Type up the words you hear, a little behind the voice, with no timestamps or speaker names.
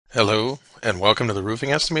Hello, and welcome to the Roofing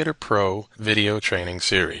Estimator Pro video training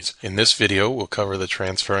series. In this video, we'll cover the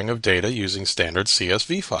transferring of data using standard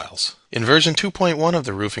CSV files. In version 2.1 of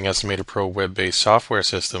the Roofing Estimator Pro web-based software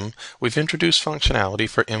system, we've introduced functionality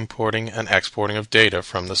for importing and exporting of data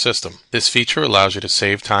from the system. This feature allows you to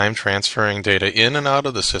save time transferring data in and out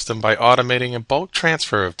of the system by automating a bulk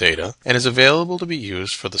transfer of data and is available to be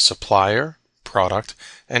used for the supplier, product,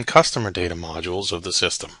 and customer data modules of the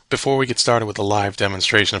system. Before we get started with a live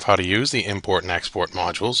demonstration of how to use the import and export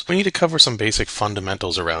modules, we need to cover some basic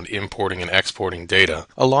fundamentals around importing and exporting data,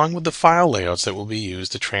 along with the file layouts that will be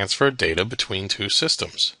used to transfer data between two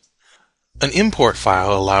systems. An import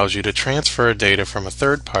file allows you to transfer data from a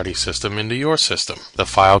third-party system into your system. The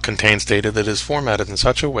file contains data that is formatted in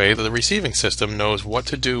such a way that the receiving system knows what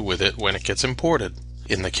to do with it when it gets imported.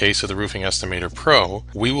 In the case of the Roofing Estimator Pro,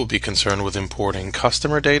 we will be concerned with importing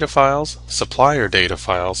customer data files, supplier data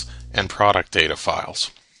files, and product data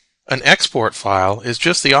files. An export file is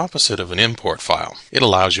just the opposite of an import file. It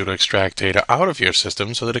allows you to extract data out of your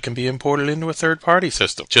system so that it can be imported into a third-party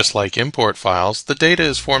system. Just like import files, the data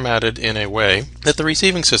is formatted in a way that the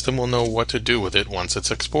receiving system will know what to do with it once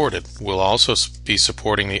it's exported. We'll also be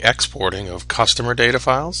supporting the exporting of customer data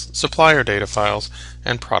files, supplier data files,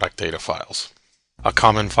 and product data files. A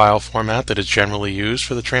common file format that is generally used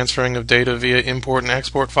for the transferring of data via import and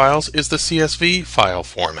export files is the CSV file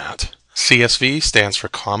format. CSV stands for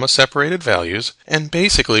comma-separated values, and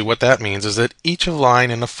basically what that means is that each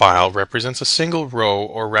line in a file represents a single row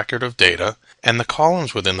or record of data, and the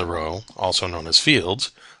columns within the row, also known as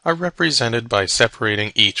fields, are represented by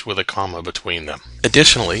separating each with a comma between them.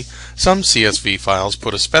 Additionally, some CSV files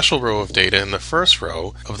put a special row of data in the first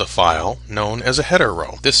row of the file, known as a header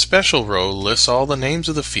row. This special row lists all the names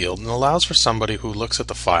of the field and allows for somebody who looks at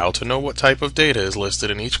the file to know what type of data is listed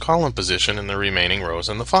in each column position in the remaining rows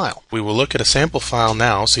in the file. We will look at a sample file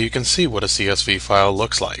now so you can see what a CSV file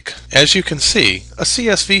looks like. As you can see, a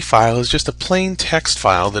CSV file is just a plain text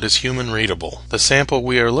file that is human readable. The sample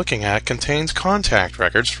we are looking at contains contact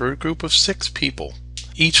records for a group of 6 people.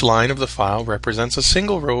 Each line of the file represents a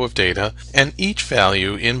single row of data, and each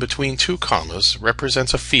value in between 2 commas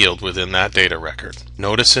represents a field within that data record.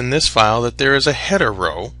 Notice in this file that there is a header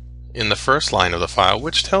row in the first line of the file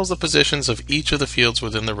which tells the positions of each of the fields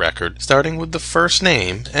within the record, starting with the first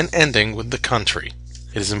name and ending with the country.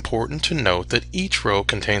 It is important to note that each row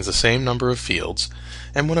contains the same number of fields,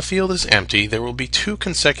 and when a field is empty, there will be 2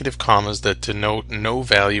 consecutive commas that denote no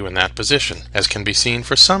value in that position, as can be seen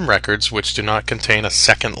for some records which do not contain a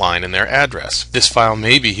second line in their address. This file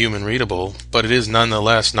may be human readable, but it is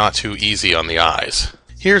nonetheless not too easy on the eyes.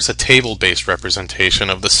 Here's a table-based representation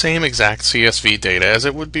of the same exact CSV data as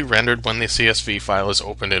it would be rendered when the CSV file is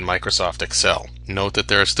opened in Microsoft Excel. Note that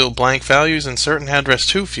there are still blank values in certain address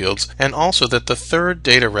to fields, and also that the third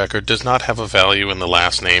data record does not have a value in the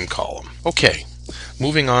last name column. Okay,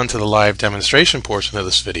 moving on to the live demonstration portion of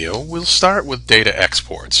this video, we'll start with data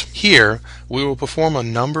exports. Here, we will perform a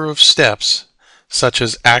number of steps, such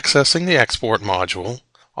as accessing the export module,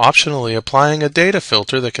 optionally applying a data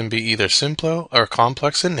filter that can be either simple or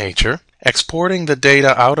complex in nature, exporting the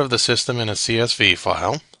data out of the system in a CSV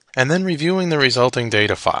file, and then reviewing the resulting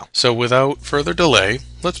data file. So without further delay,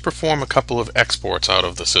 let's perform a couple of exports out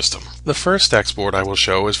of the system. The first export I will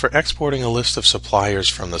show is for exporting a list of suppliers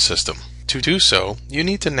from the system. To do so, you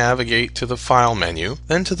need to navigate to the File menu,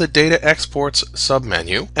 then to the Data Exports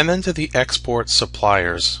submenu, and then to the Export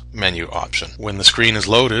Suppliers menu option. When the screen is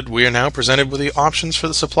loaded, we are now presented with the options for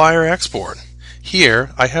the supplier export.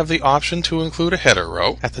 Here, I have the option to include a header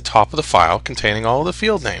row at the top of the file containing all of the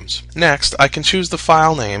field names. Next, I can choose the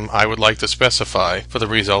file name I would like to specify for the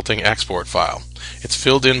resulting export file. It's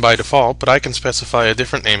filled in by default, but I can specify a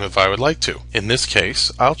different name if I would like to. In this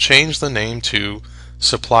case, I'll change the name to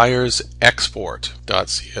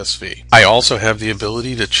suppliersexport.csv. I also have the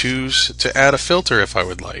ability to choose to add a filter if I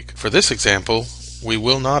would like. For this example, we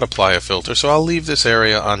will not apply a filter, so I'll leave this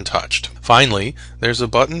area untouched. Finally, there's a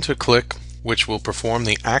button to click which will perform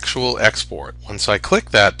the actual export. Once I click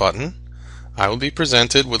that button, I will be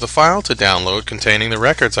presented with a file to download containing the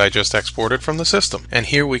records I just exported from the system. And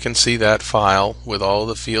here we can see that file with all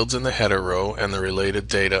the fields in the header row and the related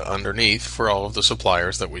data underneath for all of the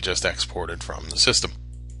suppliers that we just exported from the system.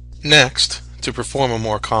 Next, to perform a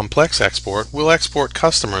more complex export, we'll export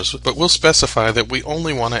customers, but we'll specify that we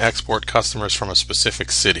only want to export customers from a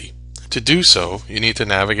specific city. To do so, you need to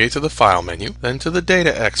navigate to the File menu, then to the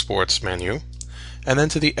Data Exports menu, and then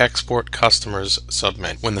to the Export Customers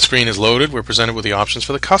submenu. When the screen is loaded, we're presented with the options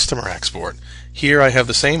for the customer export. Here I have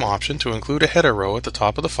the same option to include a header row at the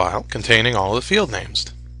top of the file containing all of the field names.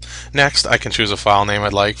 Next, I can choose a file name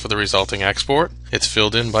I'd like for the resulting export. It's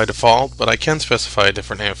filled in by default, but I can specify a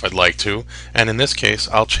different name if I'd like to, and in this case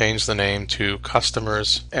I'll change the name to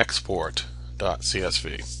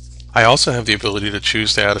customersexport.csv. I also have the ability to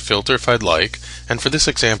choose to add a filter if I'd like, and for this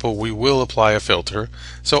example we will apply a filter,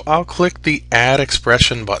 so I'll click the Add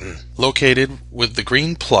Expression button located with the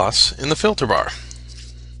green plus in the filter bar.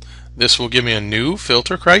 This will give me a new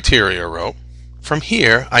filter criteria row. From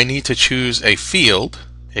here I need to choose a field,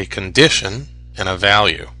 a condition, and a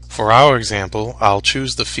value. For our example, I'll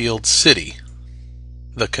choose the field city,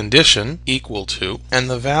 the condition equal to, and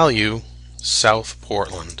the value South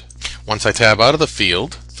Portland. Once I tab out of the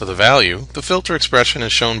field, for the value, the filter expression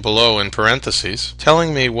is shown below in parentheses,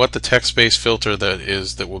 telling me what the text-based filter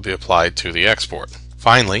that will be applied to the export.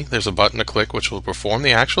 Finally, there's a button to click which will perform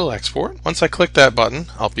the actual export. Once I click that button,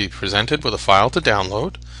 I'll be presented with a file to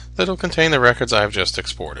download that'll contain the records I've just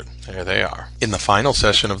exported. There they are. In the final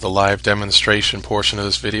session of the live demonstration portion of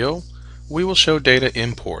this video, we will show data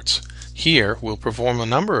imports. Here, we'll perform a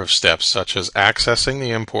number of steps such as accessing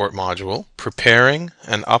the import module, preparing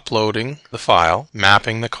and uploading the file,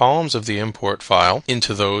 mapping the columns of the import file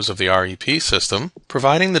into those of the REP system,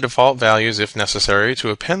 providing the default values if necessary to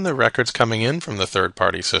append the records coming in from the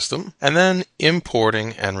third-party system, and then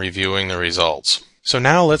importing and reviewing the results. So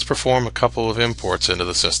now let's perform a couple of imports into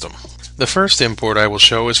the system. The first import I will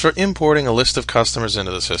show is for importing a list of customers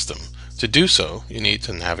into the system. To do so, you need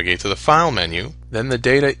to navigate to the File menu, then the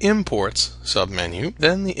Data Imports submenu,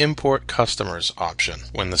 then the Import Customers option.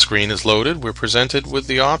 When the screen is loaded, we're presented with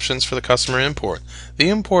the options for the customer import. The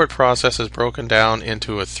import process is broken down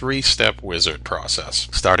into a three-step wizard process.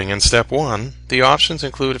 Starting in step 1, the options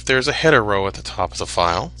include if there's a header row at the top of the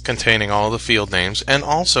file containing all the field names, and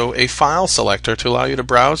also a file selector to allow you to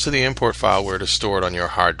browse to the import file where it is stored on your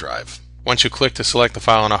hard drive. Once you click to select the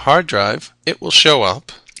file on a hard drive, it will show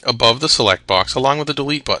up above the select box along with the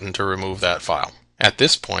delete button to remove that file. At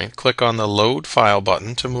this point, click on the Load File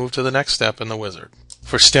button to move to the next step in the wizard.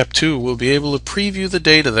 For step 2, we'll be able to preview the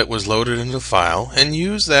data that was loaded into the file and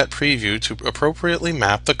use that preview to appropriately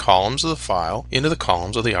map the columns of the file into the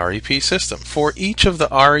columns of the REP system. For each of the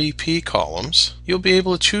REP columns, you'll be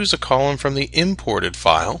able to choose a column from the imported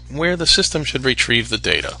file where the system should retrieve the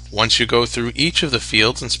data. Once you go through each of the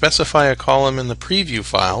fields and specify a column in the preview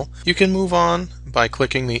file, you can move on by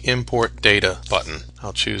clicking the Import Data button.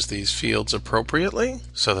 I'll choose these fields appropriately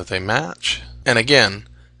so that they match. And again,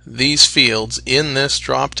 these fields in this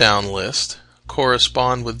drop-down list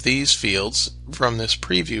correspond with these fields from this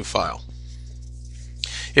preview file.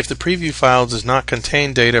 If the preview file does not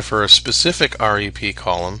contain data for a specific REP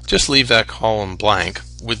column, just leave that column blank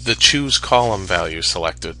with the Choose Column value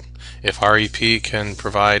selected. If REP can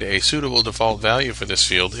provide a suitable default value for this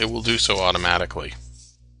field, it will do so automatically.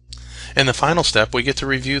 In the final step, we get to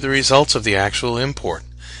review the results of the actual import.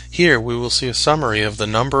 Here we will see a summary of the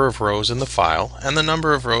number of rows in the file and the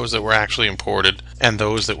number of rows that were actually imported and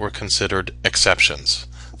those that were considered exceptions.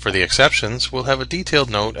 For the exceptions, we'll have a detailed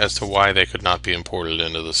note as to why they could not be imported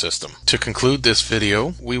into the system. To conclude this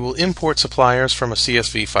video, we will import suppliers from a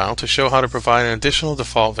CSV file to show how to provide an additional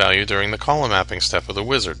default value during the column mapping step of the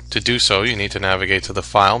wizard. To do so, you need to navigate to the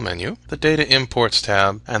File menu, the Data Imports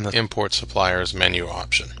tab, and the Import Suppliers menu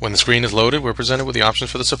option. When the screen is loaded, we're presented with the options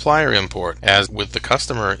for the supplier import. As with the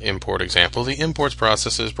customer import example, the imports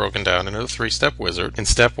process is broken down into a three-step wizard. In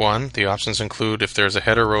step 1, the options include if there's a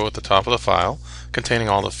header row at the top of the file containing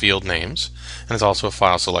all the field names, and there's also a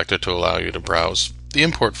file selector to allow you to browse the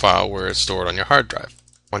import file where it's stored on your hard drive.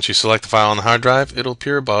 Once you select the file on the hard drive, it'll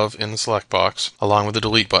appear above in the select box along with the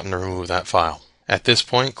delete button to remove that file. At this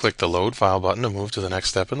point, click the Load File button to move to the next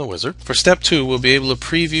step in the wizard. For step 2, we'll be able to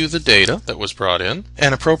preview the data that was brought in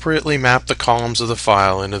and appropriately map the columns of the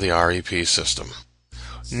file into the REP system.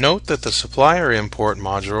 Note that the supplier import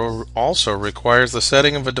module also requires the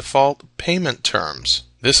setting of a default payment terms.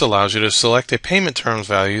 This allows you to select a payment terms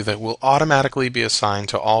value that will automatically be assigned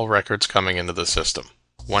to all records coming into the system.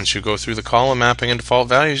 Once you go through the column mapping and default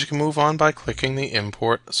values, you can move on by clicking the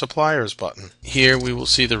Import Suppliers button. Here we will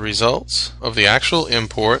see the results of the actual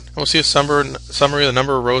import, and we'll see a summary of the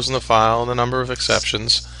number of rows in the file and the number of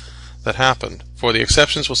exceptions that happened. For the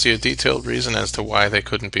exceptions, we'll see a detailed reason as to why they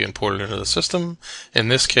couldn't be imported into the system. In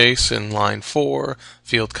this case, in line 4,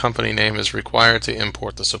 field company name is required to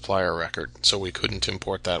import the supplier record, so we couldn't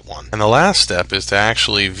import that one. And the last step is to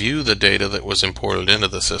actually view the data that was imported into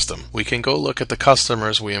the system. We can go look at the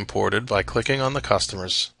customers we imported by clicking on the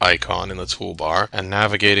customers icon in the toolbar and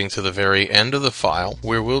navigating to the very end of the file,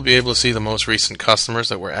 where we'll be able to see the most recent customers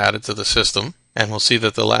that were added to the system. And we'll see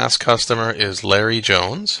that the last customer is Larry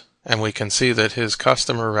Jones, and we can see that his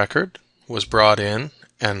customer record was brought in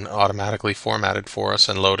and automatically formatted for us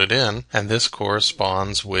and loaded in, and this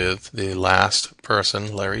corresponds with the last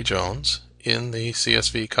person, Larry Jones, in the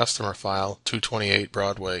CSV customer file, 228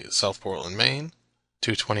 Broadway, South Portland, Maine.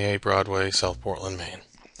 228 Broadway, South Portland, Maine.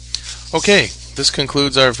 Okay, this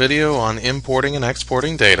concludes our video on importing and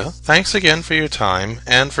exporting data. Thanks again for your time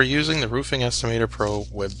and for using the Roofing Estimator Pro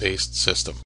web-based system.